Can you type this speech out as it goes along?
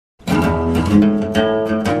And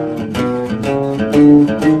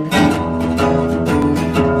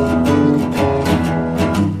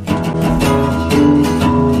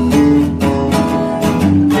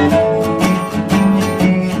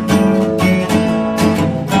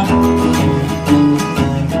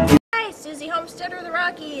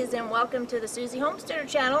welcome to the Susie Homesteader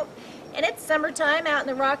channel. And it's summertime out in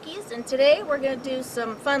the Rockies, and today we're going to do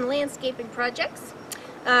some fun landscaping projects.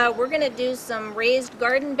 We're going to do some raised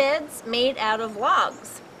garden beds made out of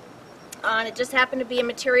logs. And it just happened to be a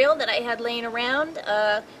material that I had laying around.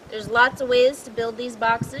 There's lots of ways to build these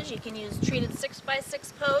boxes. You can use treated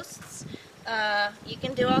 6x6 posts. You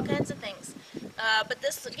can do all kinds of things. But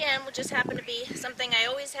this again would just happen to be something I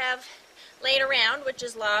always have laying around, which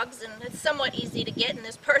is logs, and it's somewhat easy to get in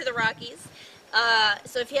this part of the Rockies.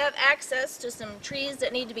 So if you have access to some trees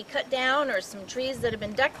that need to be cut down, or some trees that have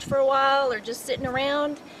been decked for a while, or just sitting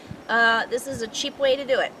around, this is a cheap way to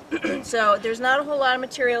do it. So there's not a whole lot of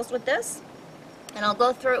materials with this, and I'll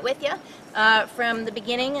go through it with you from the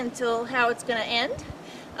beginning until how it's going to end.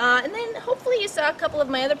 And then hopefully you saw a couple of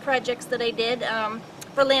my other projects that I did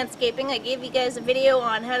for landscaping. I gave you guys a video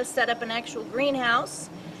on how to set up an actual greenhouse.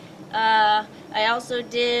 I also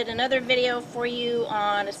did another video for you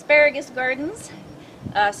on asparagus gardens,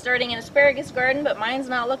 starting an asparagus garden, but mine's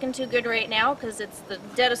not looking too good right now because it's the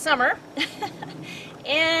dead of summer.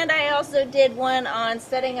 And I also did one on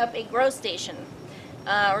setting up a grow station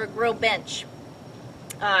or grow bench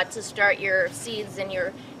to start your seeds and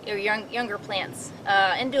your younger plants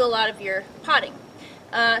and do a lot of your potting.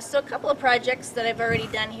 So a couple of projects that I've already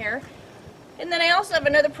done here. And then I also have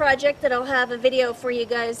another project that I'll have a video for you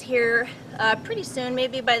guys here pretty soon,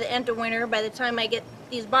 maybe by the end of winter, by the time I get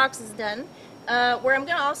these boxes done, where I'm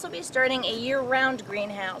going to also be starting a year-round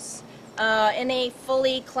greenhouse in a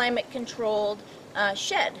fully climate-controlled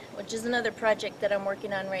shed, which is another project that I'm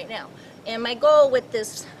working on right now. And my goal with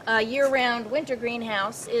this year-round winter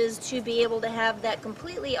greenhouse is to be able to have that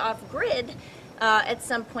completely off-grid at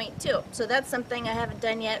some point too. So that's something I haven't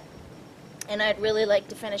done yet, and I'd really like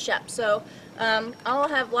to finish up. So I'll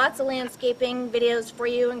have lots of landscaping videos for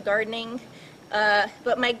you and gardening,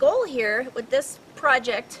 but my goal here with this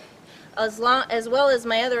project, as well as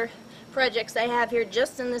my other projects I have here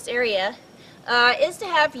just in this area, is to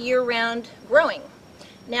have year-round growing.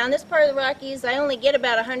 Now in this part of the Rockies I only get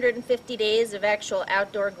about 150 days of actual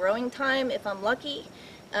outdoor growing time if I'm lucky,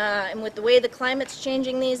 and with the way the climate's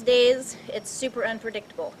changing these days, it's super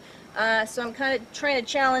unpredictable. So I'm kind of trying to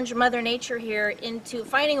challenge Mother Nature here into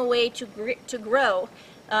finding a way to grow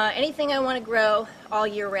anything I want to grow all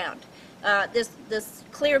year round. This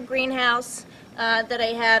clear greenhouse that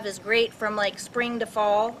I have is great from like spring to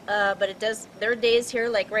fall, but there are days here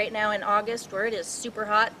like right now in August where it is super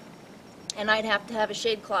hot, and I'd have to have a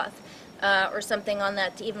shade cloth or something on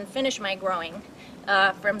that to even finish my growing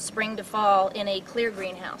from spring to fall in a clear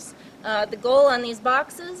greenhouse. The goal on these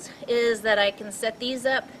boxes is that I can set these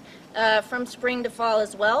up from spring to fall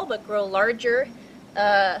as well, but grow larger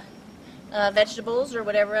vegetables or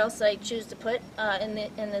whatever else I choose to put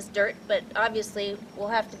in this dirt. But obviously will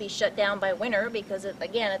have to be shut down by winter because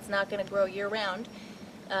again it's not going to grow year round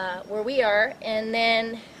where we are, and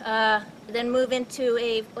then move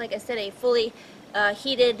into like I said, a fully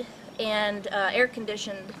heated and air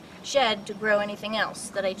conditioned shed to grow anything else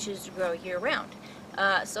that I choose to grow year round.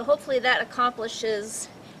 So hopefully that accomplishes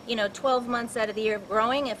 12 months out of the year of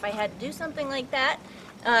growing if I had to do something like that.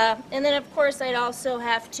 And then of course I'd also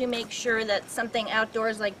have to make sure that something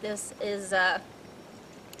outdoors like this is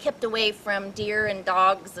kept away from deer and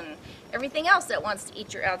dogs and everything else that wants to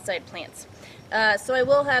eat your outside plants. So I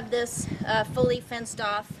will have this fully fenced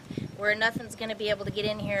off where nothing's going to be able to get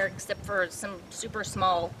in here except for some super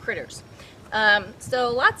small critters. So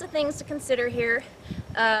lots of things to consider here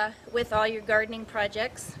with all your gardening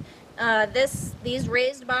projects. These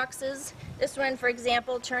raised boxes, this one for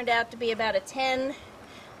example turned out to be about a 10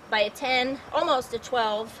 by a 10, almost a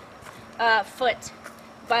 12 foot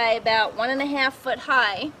by about 1.5 foot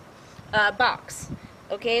high box.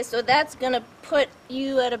 Okay, so that's going to put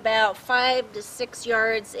you at about 5 to 6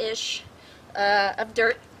 yards ish of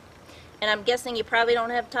dirt, and I'm guessing you probably don't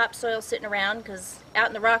have topsoil sitting around because out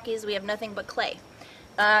in the Rockies we have nothing but clay.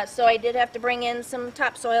 So I did have to bring in some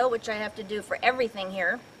topsoil, which I have to do for everything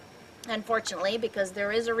here, unfortunately, because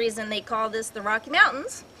there is a reason they call this the Rocky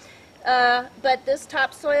Mountains. But this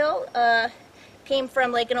topsoil came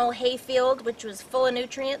from like an old hay field which was full of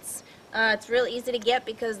nutrients. It's real easy to get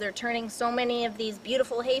because they're turning so many of these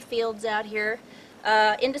beautiful hay fields out here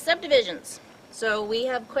into subdivisions. So we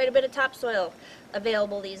have quite a bit of topsoil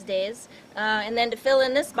available these days. And then to fill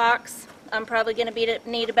in this box, I'm probably going to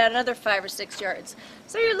need about another 5 or 6 yards.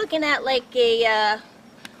 So you're looking at like a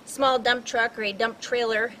small dump truck or a dump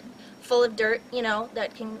trailer full of dirt, you know,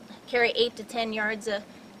 that can carry 8 to 10 yards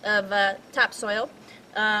of topsoil.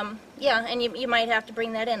 Yeah, and you might have to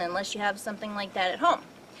bring that in unless you have something like that at home.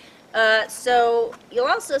 So you'll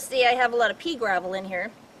also see I have a lot of pea gravel in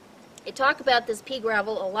here. I talk about this pea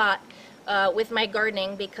gravel a lot with my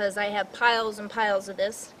gardening because I have piles and piles of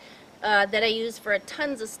this that I use for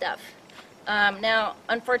tons of stuff. Now,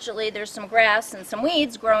 unfortunately, there's some grass and some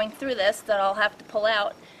weeds growing through this that I'll have to pull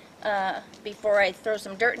out before I throw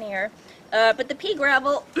some dirt in here. But the pea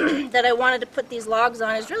gravel that I wanted to put these logs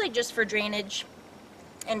on is really just for drainage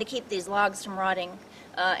and to keep these logs from rotting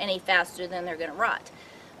any faster than they're going to rot.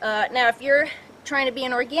 Now, if you're trying to be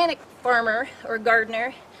an organic farmer or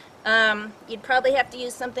gardener, you'd probably have to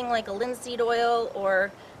use something like a linseed oil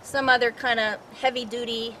or some other kind of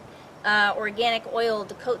heavy-duty organic oil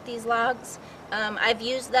to coat these logs. I've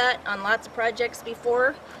used that on lots of projects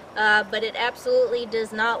before, but it absolutely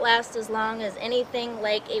does not last as long as anything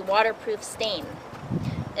like a waterproof stain.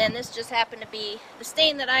 And this just happened to be, the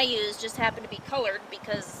stain that I used just happened to be colored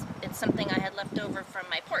because it's something I had left over from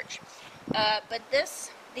my porch. But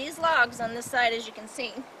these logs on this side, as you can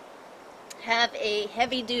see, have a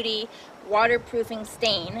heavy-duty waterproofing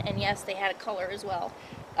stain, and yes, they had a color as well.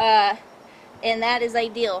 And that is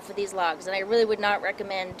ideal for these logs, and I really would not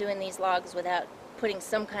recommend doing these logs without putting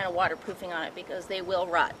some kind of waterproofing on it because they will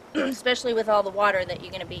rot, especially with all the water that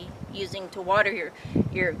you're going to be using to water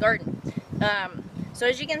your garden. So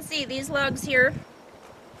as you can see, these logs here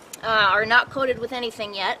are not coated with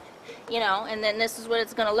anything yet, you know, and then this is what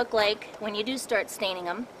it's going to look like when you do start staining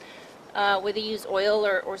them, whether you use oil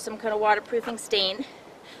or some kind of waterproofing stain.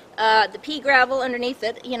 The pea gravel underneath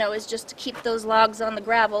it, you know, is just to keep those logs on the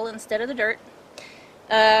gravel instead of the dirt.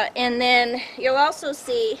 And then you'll also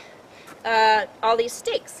see all these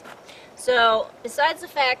stakes. So besides the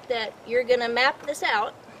fact that you're going to map this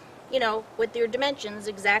out, you know, with your dimensions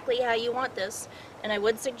exactly how you want this, and I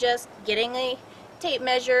would suggest getting a tape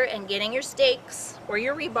measure and getting your stakes or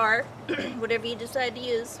your rebar, whatever you decide to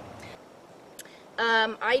use.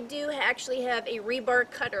 I do actually have a rebar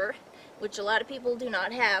cutter, which a lot of people do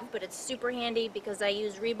not have, but it's super handy because I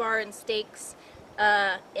use rebar and stakes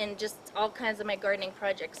in just all kinds of my gardening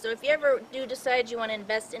projects. So if you ever do decide you want to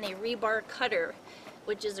invest in a rebar cutter,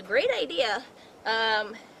 which is a great idea,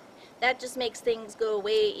 that just makes things go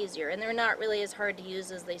way easier, and they're not really as hard to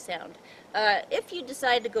use as they sound. If you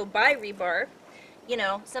decide to go buy rebar, you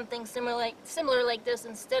know, something similar like this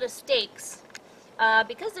instead of stakes,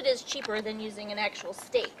 because it is cheaper than using an actual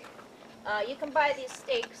stake, you can buy these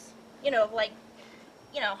stakes, you know, like,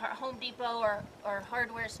 you know, Home Depot or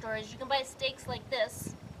hardware stores. You can buy stakes like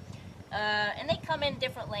this, and they come in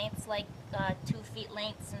different lengths, like 2 feet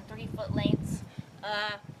lengths and 3 foot lengths,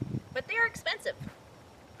 but they are expensive.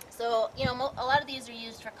 So, you know, a lot of these are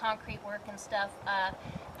used for concrete work and stuff,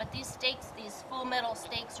 but these stakes, these full metal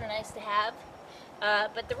stakes, are nice to have,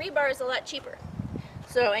 but the rebar is a lot cheaper.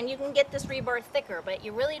 So, and you can get this rebar thicker, but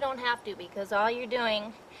you really don't have to because all you're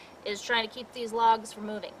doing is trying to keep these logs from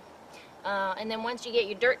moving. And then once you get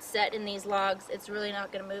your dirt set in these logs, it's really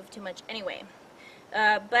not going to move too much anyway.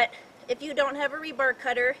 But if you don't have a rebar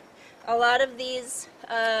cutter, a lot of these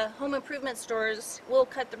home improvement stores will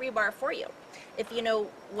cut the rebar for you if you know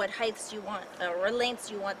what heights you want or lengths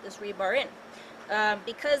you want this rebar in.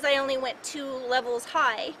 Because I only went 2 levels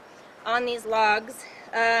high on these logs,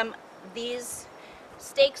 these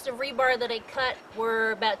stakes of rebar that I cut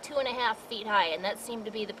were about 2.5 feet high, and that seemed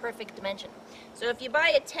to be the perfect dimension. So if you buy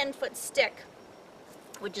a 10-foot stick,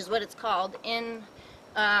 which is what it's called, in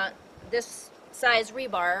this size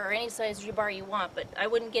rebar, or any size rebar you want, but I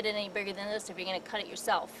wouldn't get it any bigger than this if you're going to cut it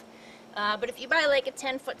yourself. But if you buy like a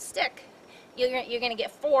 10-foot stick, you're going to get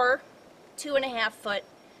 4 2.5-foot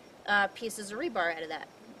pieces of rebar out of that.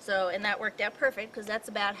 So, and that worked out perfect because that's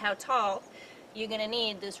about how tall you're going to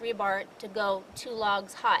need this rebar to go 2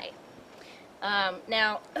 logs high.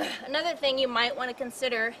 Now, another thing you might want to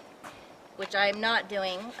consider, which I'm not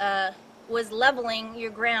doing, was leveling your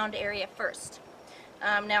ground area first.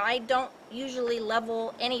 Now, I don't usually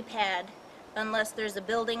level any pad unless there's a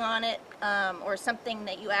building on it or something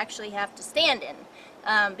that you actually have to stand in.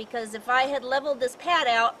 Because if I had leveled this pad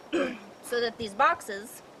out so that these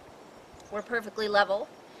boxes were perfectly level,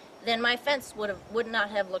 then my fence would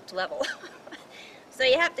not have looked level. So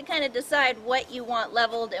you have to kind of decide what you want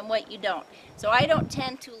leveled and what you don't. So I don't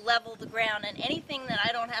tend to level the ground in anything that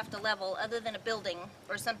I don't have to level other than a building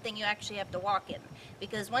or something you actually have to walk in.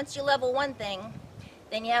 Because once you level one thing,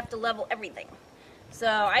 then you have to level everything. So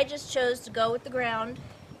I just chose to go with the ground,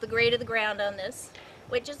 the grade of the ground on this,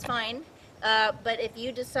 which is fine. But if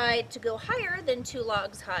you decide to go higher than 2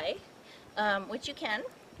 logs high, which you can,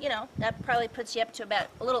 you know, that probably puts you up to about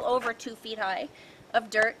a little over 2 feet high of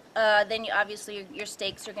dirt, then you obviously your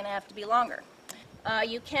stakes are going to have to be longer.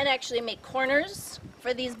 You can actually make corners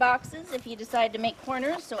for these boxes if you decide to make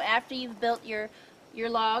corners. So after you've built your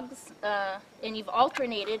logs and you've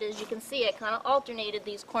alternated, as you can see, I kind of alternated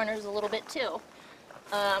these corners a little bit too.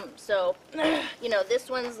 So, you know, this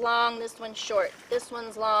one's long, this one's short, this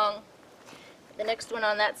one's long, the next one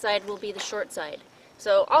on that side will be the short side.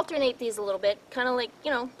 So alternate these a little bit, kind of like, you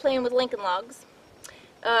know, playing with Lincoln logs.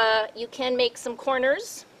 You can make some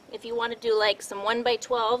corners if you want to do like some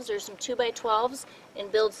 1x12s or some 2x12s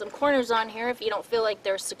and build some corners on here if you don't feel like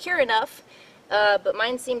they're secure enough. But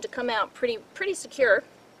mine seem to come out pretty secure.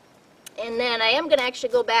 And then I am going to actually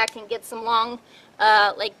go back and get some long,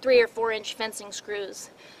 like 3 or 4 inch fencing screws.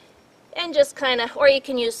 And just kind of, or you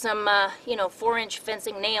can use some, you know, 4-inch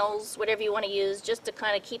fencing nails, whatever you want to use, just to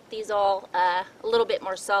kind of keep these all a little bit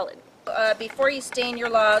more solid. Before you stain your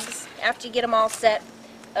logs, after you get them all set,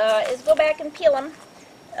 is go back and peel them.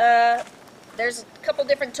 There's a couple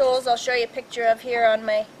different tools I'll show you a picture of here on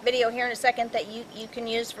my video here in a second that you can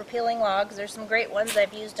use for peeling logs. There's some great ones.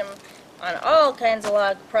 I've used them on all kinds of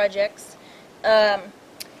log projects.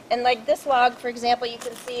 And like this log, for example, you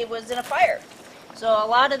can see was in a fire. So a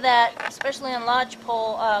lot of that, especially on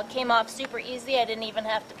lodgepole, came off super easy. I didn't even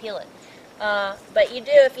have to peel it. But you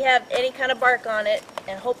do if you have any kind of bark on it,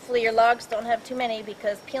 and hopefully your logs don't have too many,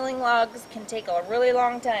 because peeling logs can take a really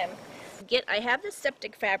long time. I have this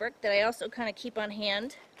septic fabric that I also kind of keep on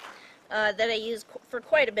hand that I use for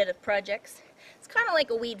quite a bit of projects. It's kind of like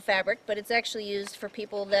a weed fabric, but it's actually used for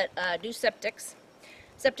people that do septic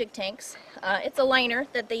tanks. It's a liner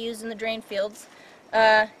that they use in the drain fields.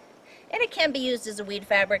 And it can be used as a weed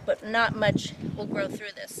fabric, but not much will grow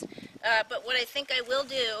through this. But what I think I will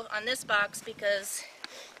do on this box, because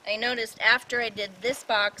I noticed after I did this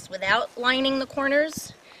box without lining the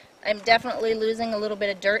corners, I'm definitely losing a little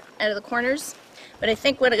bit of dirt out of the corners. But I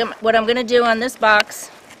think what I'm going to do on this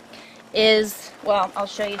box is, well, I'll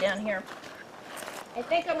show you down here. I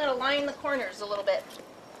think I'm going to line the corners a little bit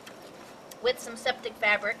with some septic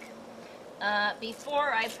fabric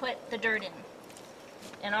before I put the dirt in.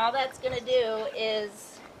 And all that's going to do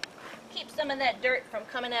is keep some of that dirt from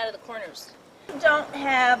coming out of the corners. You don't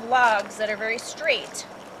have logs that are very straight,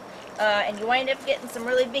 and you wind up getting some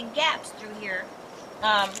really big gaps through here.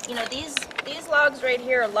 You know, these logs right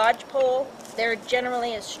here are lodgepole. They're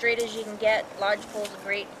generally as straight as you can get. Lodgepole is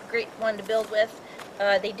a great one to build with.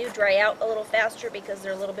 They do dry out a little faster because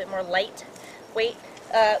they're a little bit more lightweight.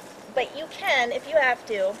 But you can, if you have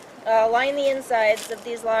to, line the insides of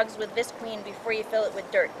these logs with Visqueen before you fill it with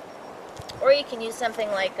dirt. Or you can use something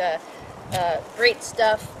like Great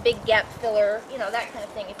Stuff, Big Gap Filler, you know, that kind of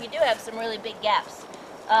thing, if you do have some really big gaps.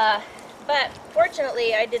 But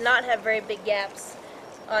fortunately, I did not have very big gaps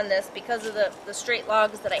on this because of the straight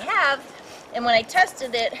logs that I have. And when I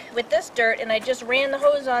tested it with this dirt, and I just ran the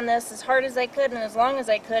hose on this as hard as I could and as long as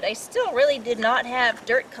I could, I still really did not have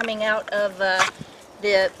dirt coming out of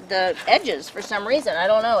the edges for some reason. I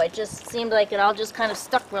don't know, it just seemed like it all just kind of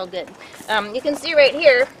stuck real good. You can see right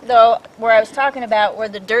here, though, where I was talking about where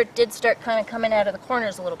the dirt did start kind of coming out of the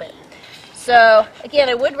corners a little bit. So again,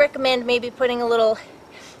 I would recommend maybe putting a little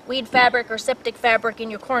weed fabric or septic fabric in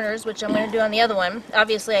your corners, which I'm going to do on the other one.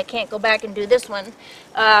 Obviously I can't go back and do this one,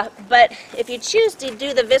 but if you choose to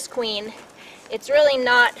do the Visqueen, it's really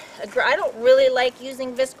not, I don't really like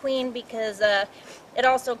using Visqueen because it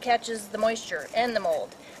also catches the moisture and the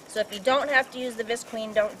mold. So if you don't have to use the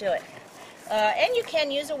Visqueen, don't do it. And you can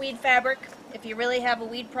use a weed fabric if you really have a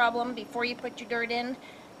weed problem before you put your dirt in.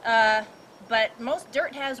 But most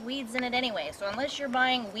dirt has weeds in it anyway, so unless you're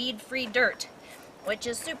buying weed-free dirt, which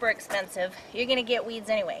is super expensive, you're going to get weeds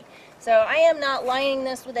anyway. So I am not lining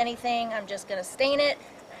this with anything. I'm just going to stain it,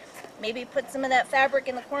 maybe put some of that fabric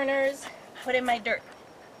in the corners, put in my dirt.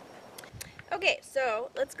 Okay,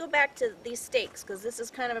 so let's go back to these stakes because this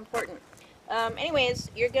is kind of important.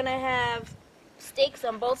 Anyways, you're going to have stakes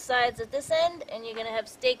on both sides at this end, and you're going to have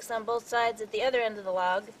stakes on both sides at the other end of the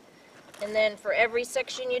log. And then for every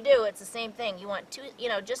section you do, it's the same thing. You want to, you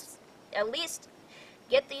know, just at least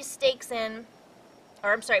get these stakes in,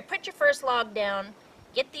 or I'm sorry, put your first log down,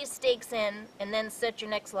 get these stakes in, and then set your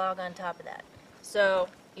next log on top of that. So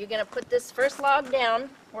you're going to put this first log down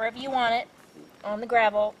wherever you want it on the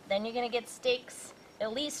gravel, then you're going to get stakes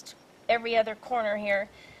at least every other corner here,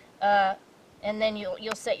 and then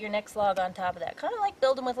you'll set your next log on top of that. Kind of like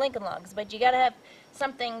building with Lincoln logs, but you got to have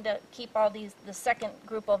something to keep all the second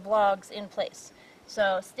group of logs in place.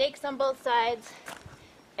 So stakes on both sides,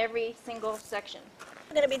 every single section.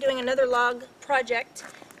 I'm going to be doing another log project.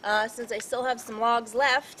 Since I still have some logs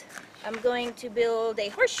left, I'm going to build a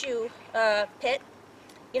horseshoe pit,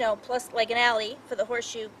 you know, plus like an alley for the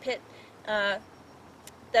horseshoe pit that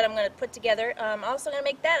I'm going to put together. I'm also going to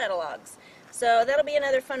make that out of logs. So that'll be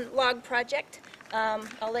another fun log project.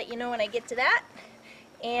 I'll let you know when I get to that.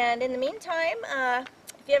 And in the meantime,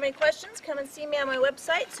 if you have any questions, come and see me on my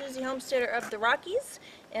website, Susie Homesteader of the Rockies,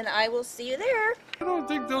 and I will see you there. I don't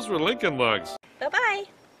think those were Lincoln logs. Bye-bye.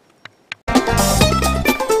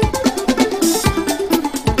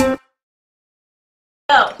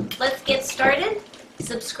 So, let's get started.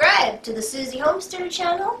 Subscribe to the Susie Homesteader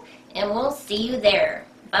channel, and we'll see you there.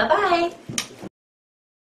 Bye-bye.